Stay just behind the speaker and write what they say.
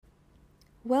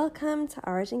Welcome to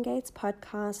Origin Gates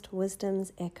podcast,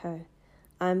 Wisdom's Echo.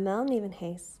 I'm Mel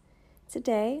Nevenhays.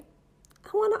 Today, I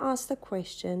want to ask the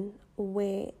question,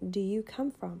 where do you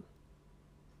come from?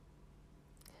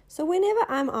 So whenever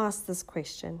I'm asked this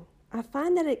question, I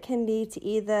find that it can lead to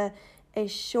either a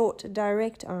short,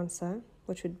 direct answer,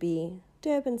 which would be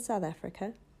Durban, South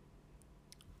Africa,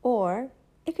 or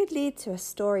it could lead to a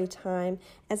story time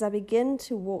as I begin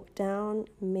to walk down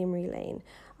memory lane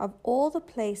of all the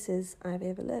places I've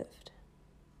ever lived.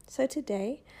 So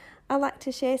today, I'd like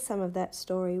to share some of that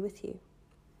story with you.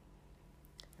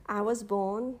 I was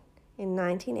born in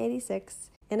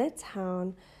 1986 in a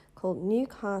town called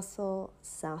Newcastle,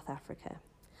 South Africa.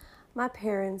 My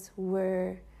parents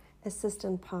were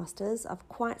assistant pastors of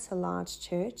quite a large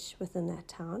church within that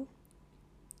town.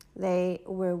 They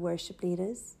were worship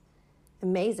leaders,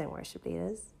 amazing worship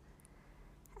leaders.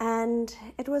 And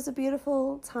it was a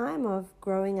beautiful time of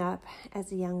growing up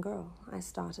as a young girl. I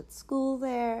started school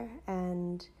there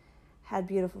and had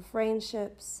beautiful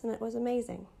friendships, and it was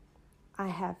amazing. I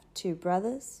have two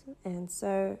brothers, and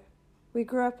so we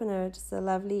grew up in just a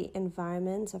lovely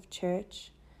environment of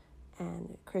church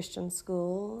and Christian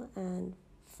school and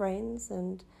friends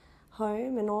and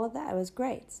home and all of that. It was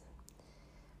great.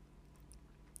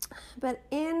 But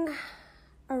in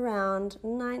around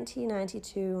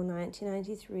 1992 or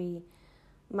 1993,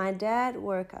 my dad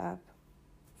woke up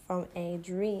from a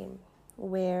dream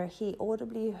where he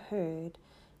audibly heard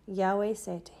Yahweh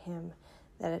say to him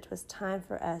that it was time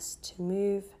for us to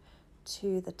move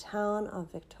to the town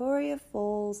of Victoria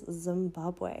Falls,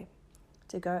 Zimbabwe,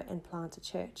 to go and plant a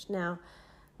church. Now,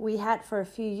 we had for a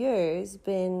few years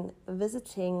been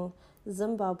visiting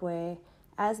Zimbabwe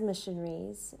as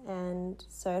missionaries, and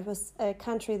so it was a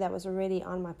country that was already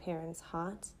on my parents'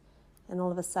 heart, and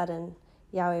all of a sudden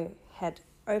Yahweh had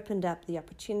opened up the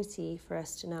opportunity for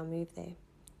us to now move there.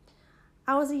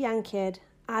 I was a young kid.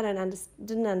 I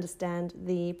didn't understand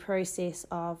the process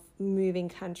of moving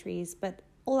countries, but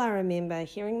all I remember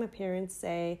hearing my parents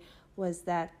say was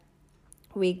that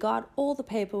we got all the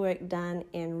paperwork done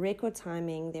in record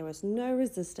timing. There was no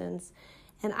resistance.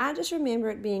 And I just remember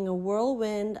it being a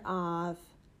whirlwind of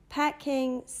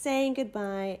packing, saying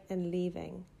goodbye, and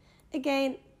leaving.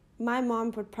 Again, my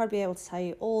mom would probably be able to tell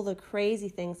you all the crazy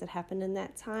things that happened in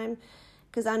that time,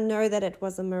 because I know that it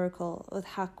was a miracle with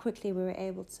how quickly we were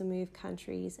able to move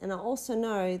countries. And I also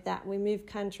know that we moved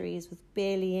countries with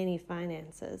barely any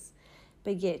finances,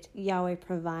 but yet Yahweh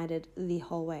provided the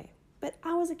whole way. But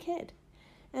I was a kid.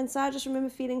 And so I just remember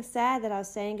feeling sad that I was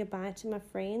saying goodbye to my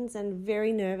friends and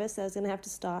very nervous that I was going to have to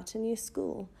start a new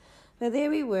school. But there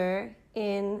we were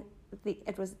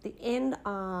it was at the end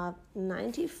of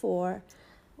 94,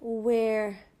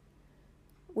 where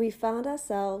we found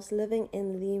ourselves living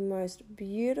in the most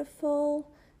beautiful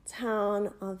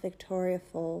town of Victoria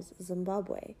Falls,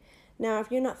 Zimbabwe. Now, if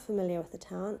you're not familiar with the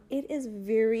town, it is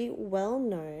very well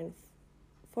known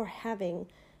for having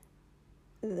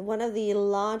one of the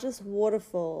largest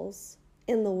waterfalls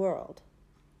in the world.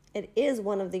 It is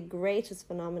one of the greatest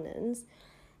phenomenons,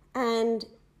 and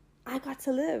I got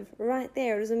to live right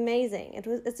there. It was amazing.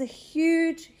 It's a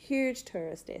huge, huge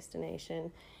tourist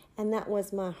destination, and that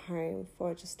was my home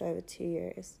for just over 2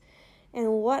 years.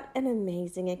 And what an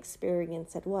amazing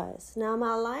experience it was. Now,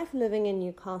 my life living in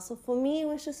Newcastle, for me,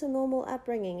 was just a normal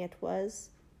upbringing. It was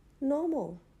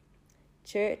normal.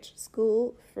 Church,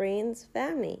 school, friends,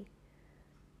 family.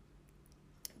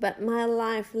 But my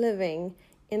life living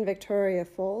in Victoria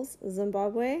Falls,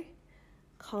 Zimbabwe,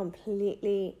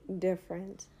 completely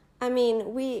different. I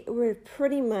mean, we were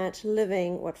pretty much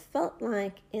living what felt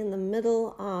like in the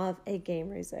middle of a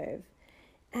game reserve.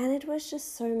 And it was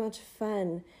just so much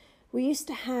fun. We used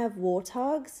to have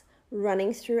warthogs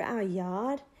running through our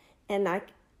yard, and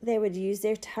they would use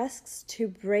their tusks to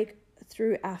break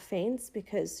through our fence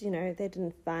because, they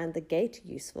didn't find the gate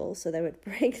useful, so they would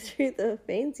break through the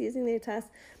fence using their tusks.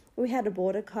 We had a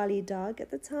border collie dog at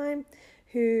the time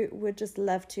who would just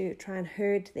love to try and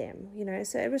herd them,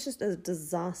 so it was just a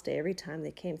disaster every time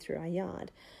they came through our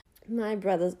yard. My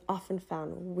brothers often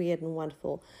found weird and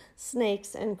wonderful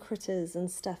snakes and critters and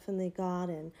stuff in their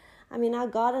garden. I mean, our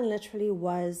garden literally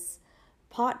was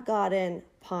part garden,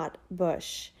 part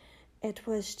bush. It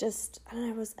was just,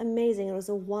 it was amazing. It was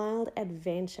a wild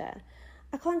adventure.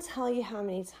 I can't tell you how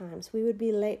many times we would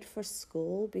be late for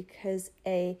school because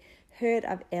a herd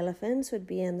of elephants would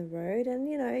be in the road, and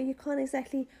you can't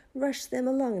exactly rush them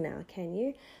along now, can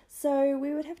you? So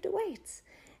we would have to wait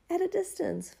at a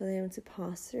distance for them to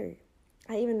pass through.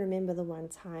 I even remember the one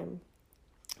time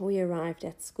we arrived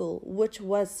at school, which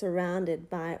was surrounded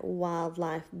by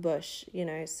wildlife bush,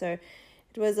 so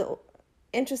it was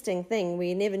interesting thing.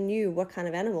 We never knew what kind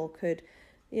of animal could,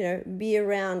 be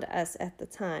around us at the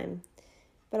time.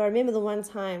 But I remember the one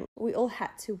time we all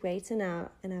had to wait in our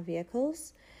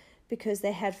vehicles because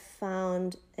they had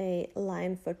found a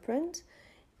lion footprint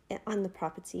on the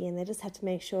property, and they just had to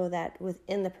make sure that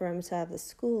within the perimeter of the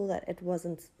school that it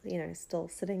wasn't, still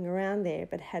sitting around there,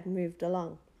 but had moved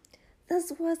along.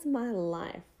 This was my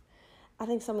life. I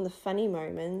think some of the funny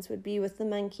moments would be with the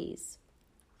monkeys,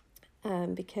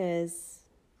 because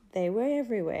they were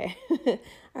everywhere.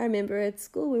 I remember at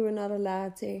school we were not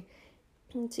allowed to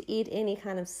eat any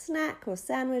kind of snack or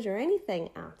sandwich or anything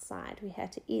outside. We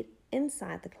had to eat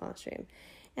inside the classroom.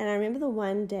 And I remember the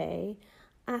one day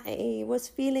I was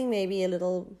feeling maybe a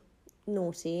little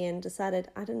naughty and decided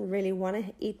I didn't really want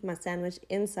to eat my sandwich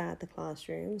inside the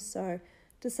classroom, so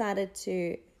decided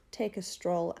to take a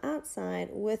stroll outside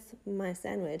with my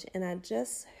sandwich, and I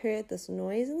just heard this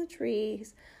noise in the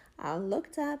trees. I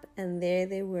looked up, and there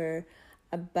they were,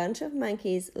 a bunch of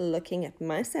monkeys looking at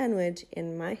my sandwich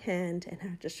in my hand, and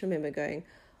I just remember going,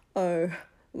 oh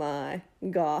my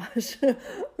gosh,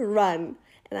 run.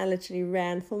 And I literally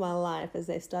ran for my life as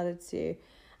they started to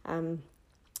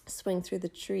swing through the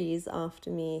trees after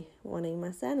me wanting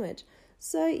my sandwich.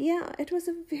 So yeah, it was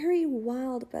a very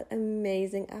wild but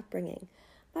amazing upbringing.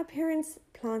 My parents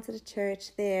planted a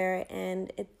church there,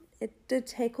 and it did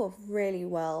take off really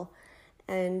well.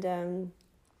 And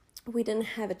we didn't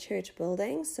have a church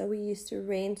building, so we used to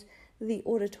rent the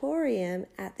auditorium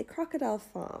at the crocodile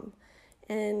farm.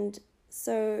 And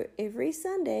so every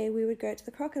Sunday we would go to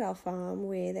the crocodile farm,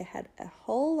 where they had a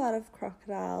whole lot of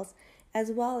crocodiles as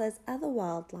well as other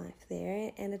wildlife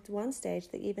there. And at one stage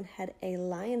they even had a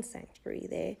lion sanctuary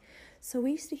there. So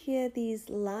we used to hear these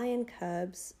lion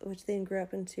cubs, which then grew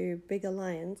up into bigger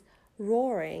lions,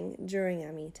 roaring during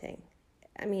our meeting.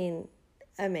 I mean,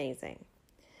 amazing.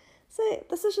 So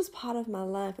this is just part of my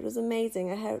life. It was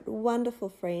amazing. I had wonderful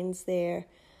friends there,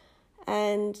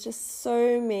 and just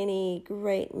so many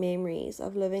great memories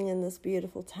of living in this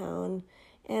beautiful town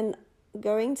and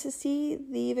going to see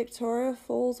the Victoria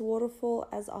Falls waterfall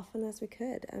as often as we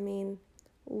could. I mean,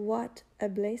 what a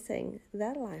blessing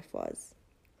that life was.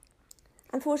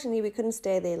 Unfortunately, we couldn't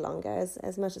stay there longer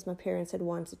as much as my parents had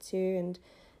wanted to,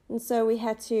 and so we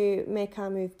had to make our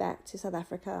move back to South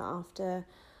Africa after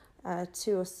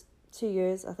 2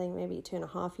 years, I think maybe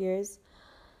 2.5 years.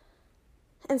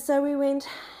 And so we went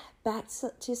back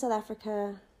to South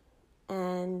Africa,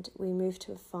 and we moved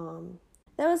to a farm.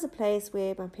 That was a place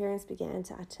where my parents began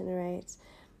to itinerate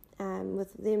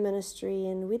with their ministry,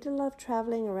 and we did a lot of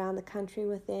traveling around the country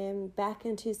with them, back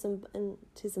into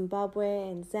Zimbabwe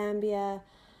and Zambia,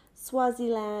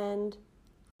 Swaziland,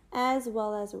 as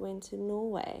well as we went to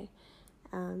Norway.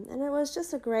 And it was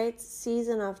just a great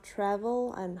season of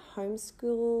travel and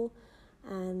homeschool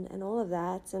and all of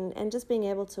that, and just being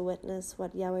able to witness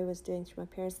what Yahweh was doing through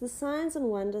my parents. The signs and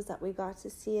wonders that we got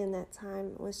to see in that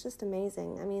time was just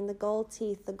amazing. I mean, the gold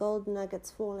teeth, the gold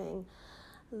nuggets falling,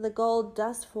 the gold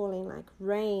dust falling like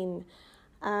rain,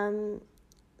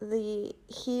 the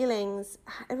healings.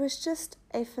 It was just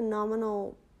a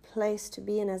phenomenal place to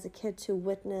be in as a kid, to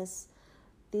witness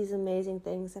these amazing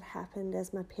things that happened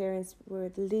as my parents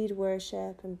would lead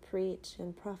worship and preach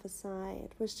and prophesy.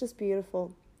 It was just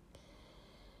beautiful.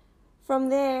 From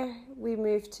there, we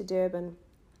moved to Durban,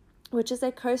 which is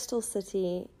a coastal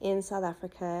city in South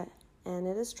Africa, and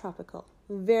it is tropical.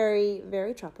 Very,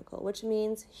 very tropical, which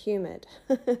means humid.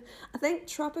 I think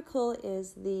tropical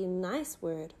is the nice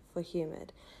word for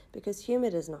humid, because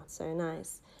humid is not so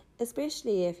nice,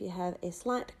 especially if you have a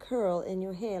slight curl in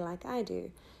your hair like I do,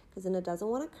 because then it doesn't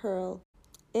want to curl,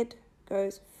 it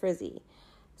goes frizzy.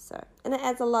 So, and it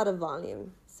adds a lot of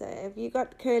volume. So if you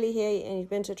got curly hair and you've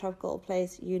been to a tropical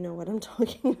place, you know what I'm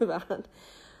talking about.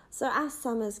 So our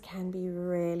summers can be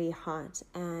really hot,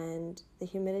 and the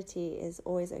humidity is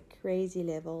always at crazy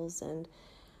levels,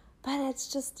 but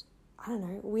it's just, I don't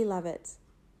know, we love it.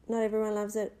 Not everyone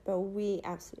loves it, but we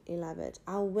absolutely love it.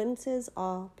 Our winters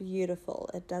are beautiful.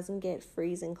 It doesn't get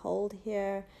freezing cold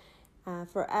here.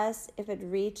 For us, if it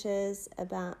reaches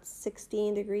about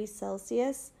 16 degrees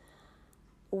Celsius,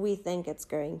 we think it's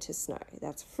going to snow.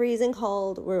 That's freezing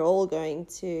cold. We're all going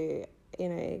to,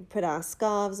 put our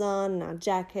scarves on, and our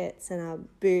jackets and our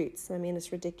boots. I mean,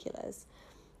 it's ridiculous.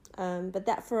 But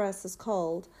that for us is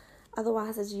cold.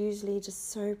 Otherwise, it's usually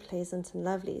just so pleasant and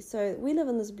lovely. So we live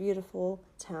in this beautiful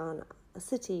town, a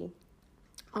city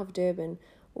of Durban,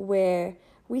 where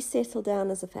we settled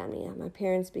down as a family. My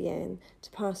parents began to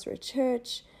pastor a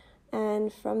church,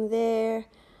 and from there,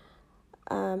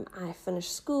 I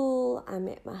finished school. I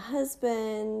met my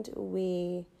husband.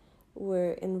 We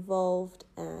were involved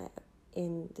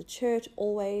in the church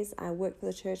always. I worked for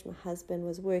the church. My husband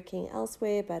was working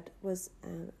elsewhere, but was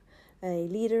a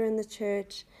leader in the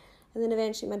church. And then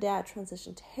eventually my dad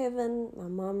transitioned to heaven. My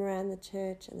mom ran the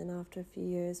church. And then after a few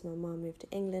years, my mom moved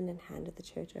to England and handed the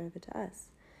church over to us.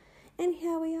 And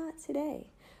here we are today,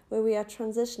 where we are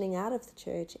transitioning out of the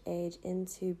church age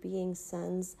into being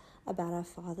sons about our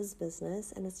Father's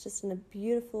business. And it's just a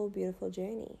beautiful, beautiful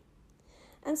journey.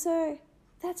 And so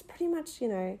that's pretty much,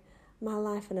 my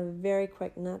life in a very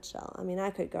quick nutshell. I mean,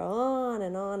 I could go on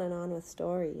and on and on with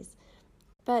stories.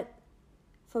 But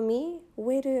for me,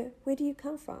 where do you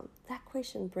come from? That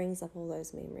question brings up all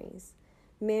those memories.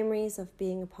 Memories of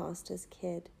being a pastor's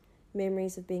kid,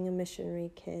 memories of being a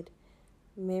missionary kid,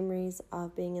 memories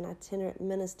of being an itinerant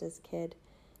minister's kid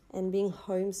and being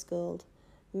homeschooled,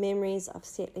 memories of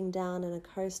settling down in a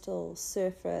coastal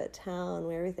surfer town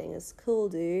where everything is cool,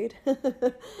 dude,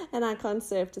 and I can't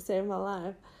surf to save my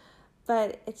life.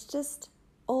 But it's just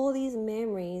all these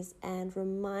memories and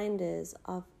reminders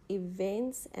of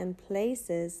events and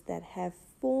places that have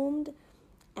formed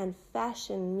and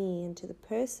fashioned me into the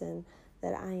person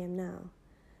that I am now.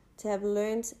 To have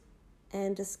learned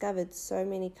and discovered so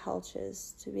many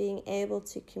cultures, to being able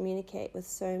to communicate with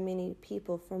so many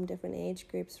people from different age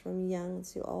groups, from young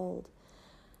to old,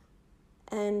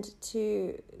 and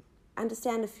to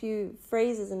understand a few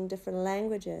phrases in different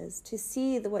languages, to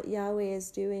see what Yahweh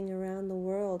is doing around the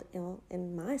world,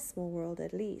 in my small world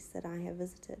at least, that I have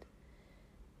visited.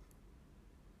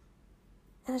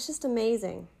 And it's just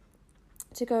amazing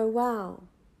to go, wow,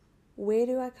 where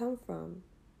do I come from?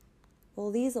 Well,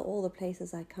 these are all the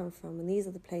places I come from, and these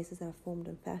are the places that have formed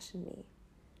and fashioned me.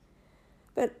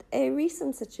 But a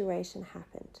recent situation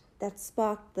happened that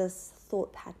sparked this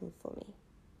thought pattern for me.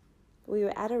 We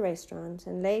were at a restaurant,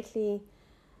 and lately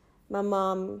my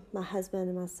mom, my husband,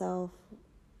 and myself,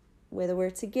 whether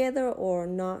we're together or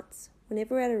not,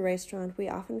 whenever we're at a restaurant, we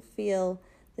often feel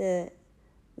the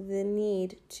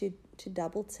need to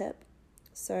double tip.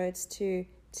 So it's to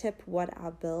tip what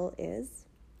our bill is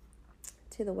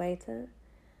to the waiter.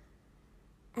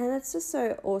 And it's just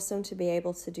so awesome to be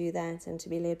able to do that and to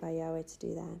be led by Yahweh to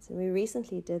do that. And we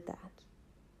recently did that.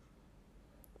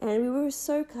 And we were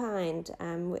so kind.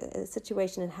 A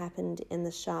situation had happened in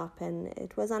the shop, and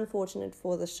it was unfortunate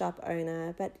for the shop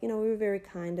owner, but we were very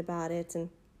kind about it and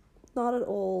not at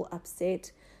all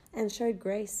upset, and showed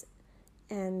grace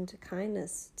and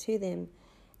kindness to them,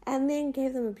 and then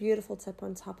gave them a beautiful tip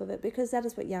on top of it, because that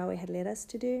is what Yahweh had led us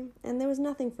to do. And there was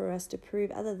nothing for us to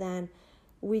prove other than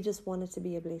we just wanted to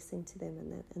be a blessing to them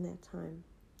in that time.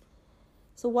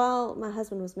 So while my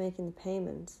husband was making the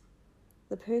payment,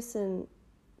 the person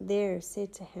there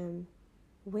said to him,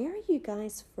 "Where are you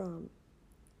guys from?"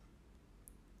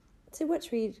 To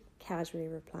which Reed casually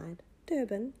replied,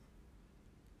 "Durban,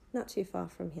 not too far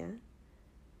from here."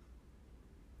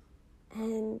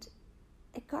 And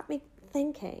it got me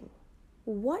thinking,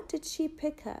 what did she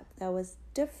pick up that was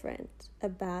different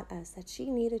about us that she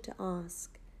needed to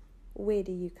ask, where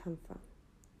do you come from?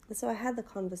 And so I had the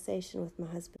conversation with my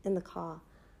husband in the car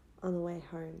on the way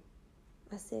home.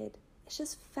 I said, it's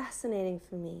just fascinating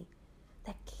for me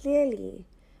that clearly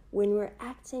when we're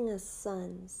acting as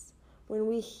sons, when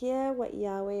we hear what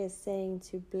Yahweh is saying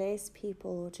to bless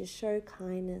people or to show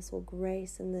kindness or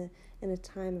grace in a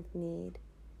time of need,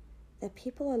 that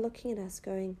people are looking at us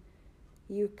going,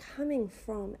 you're coming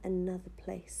from another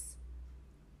place.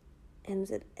 And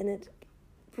it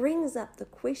brings up the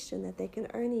question that they can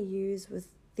only use with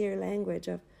their language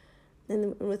and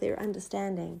with their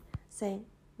understanding, saying,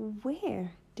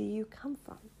 where do you come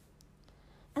from?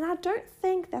 And I don't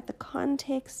think that the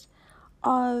context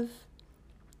of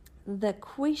the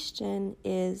question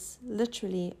is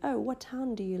literally, oh, what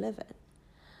town do you live in?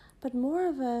 But more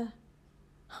of a,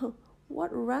 what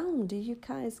realm do you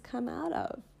guys come out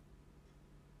of?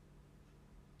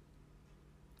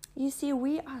 You see,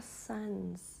 we are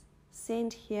sons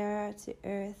sent here to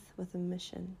earth with a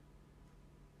mission.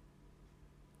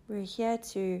 We're here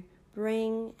to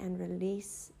bring and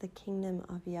release the kingdom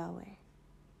of Yahweh,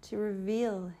 to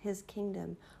reveal his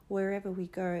kingdom wherever we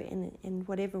go in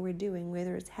whatever we're doing,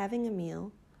 whether it's having a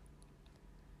meal,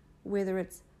 whether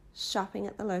it's shopping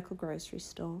at the local grocery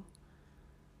store,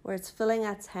 where it's filling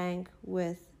our tank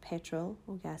with petrol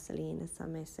or gasoline, as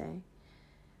some may say,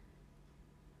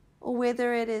 or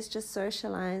whether it is just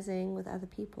socializing with other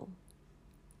people.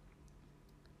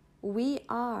 We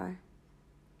are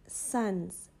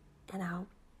sons,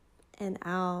 and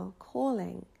our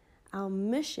calling, our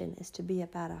mission is to be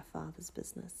about our Father's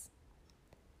business.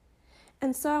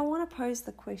 And so I want to pose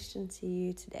the question to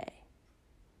you today.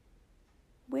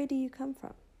 Where do you come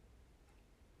from?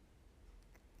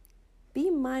 Be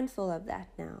mindful of that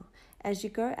now as you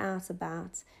go out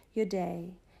about your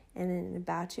day and then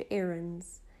about your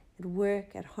errands, at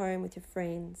work, at home, with your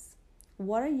friends.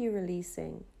 What are you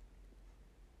releasing?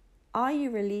 Are you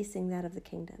releasing that of the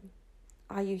kingdom?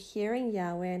 Are you hearing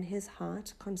Yahweh and His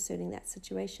heart concerning that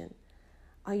situation?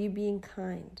 Are you being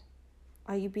kind?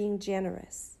 Are you being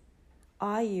generous?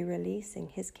 Are you releasing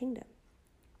His kingdom?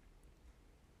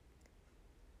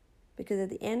 Because at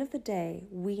the end of the day,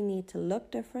 we need to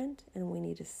look different and we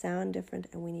need to sound different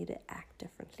and we need to act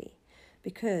differently.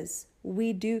 Because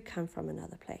we do come from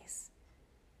another place.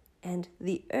 And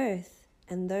the earth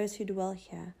and those who dwell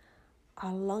here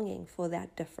are longing for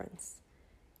that difference.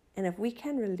 And if we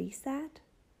can release that,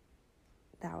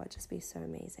 that would just be so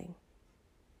amazing.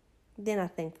 Then I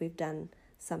think we've done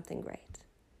something great.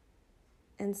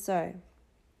 And so,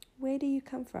 where do you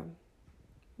come from?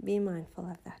 Be mindful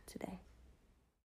of that today.